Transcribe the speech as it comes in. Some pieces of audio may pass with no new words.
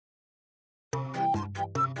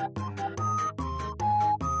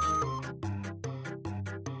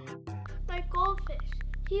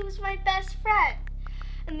He was my best friend,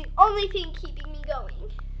 and the only thing keeping me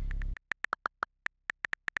going.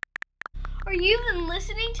 Are you even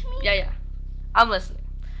listening to me? Yeah. I'm listening.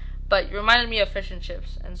 But you reminded me of fish and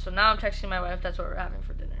chips, and so now I'm texting my wife that's what we're having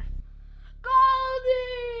for dinner.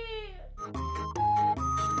 Goldie!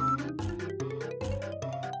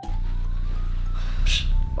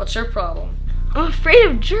 What's your problem? I'm afraid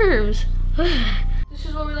of germs. This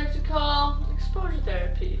is what we like to call exposure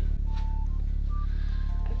therapy.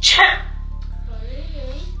 What are you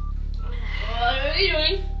doing? What are you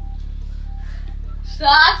doing?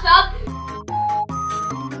 Stop!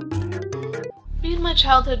 Me and my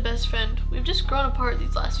childhood best friend, we've just grown apart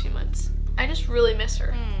these last few months. I just really miss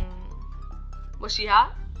her. Was she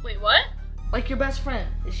hot? Wait, what? Like your best friend.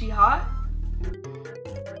 Is she hot?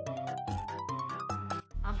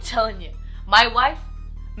 I'm telling you, my wife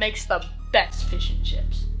makes the best fish and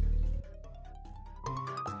chips.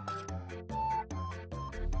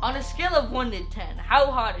 On a scale of 1 to 10, how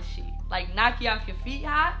hot is she? Like knock you off your feet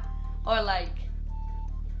hot? Or like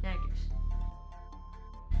Naggers?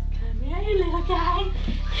 Come here, you little guy.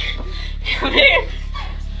 Come here.